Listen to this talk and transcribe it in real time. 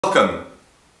Welcome!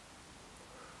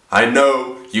 I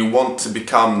know you want to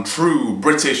become true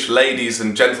British ladies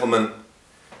and gentlemen.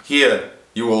 Here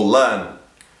you will learn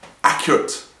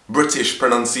accurate British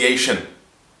pronunciation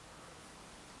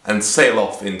and sail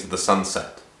off into the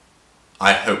sunset.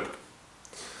 I hope.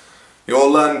 You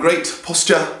will learn great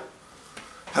posture,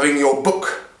 having your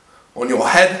book on your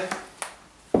head.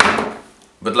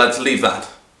 But let's leave that.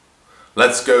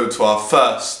 Let's go to our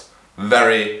first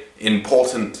very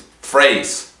important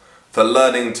phrase for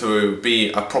learning to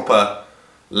be a proper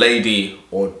lady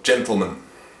or gentleman.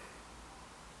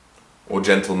 Or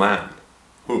gentleman.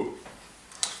 Who?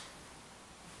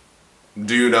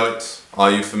 Do you know it? Are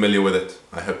you familiar with it?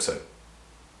 I hope so.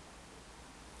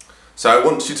 So I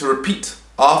want you to repeat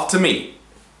after me.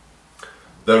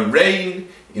 The rain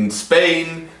in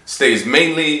Spain stays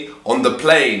mainly on the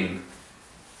plain.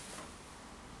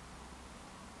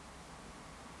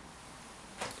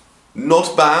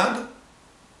 Not bad,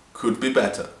 could be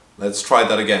better. Let's try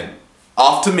that again.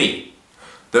 After me.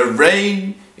 The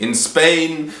rain in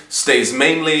Spain stays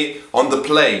mainly on the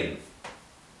plain.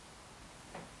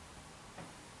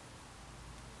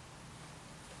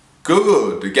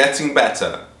 Good, getting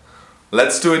better.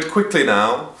 Let's do it quickly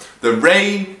now. The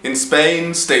rain in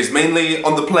Spain stays mainly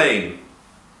on the plain.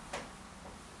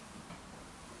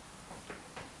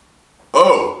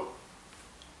 Oh!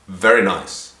 Very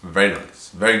nice, very nice,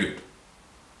 very good.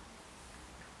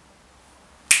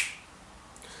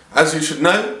 As you should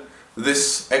know,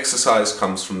 this exercise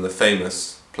comes from the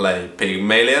famous play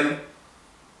Pygmalion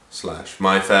 /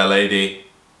 My Fair Lady.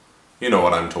 You know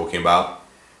what I'm talking about.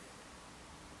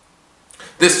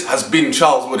 This has been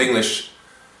Charles Wood English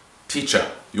Teacher,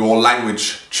 your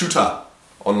language tutor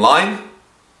online.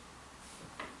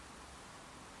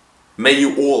 May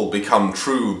you all become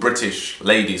true British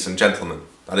ladies and gentlemen.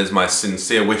 That is my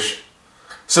sincere wish.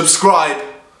 Subscribe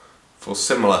for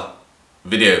similar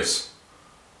videos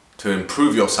to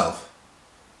improve yourself,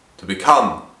 to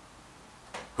become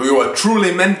who you are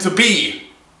truly meant to be.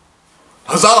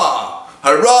 Huzzah!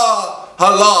 Hurrah!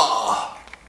 Hurrah!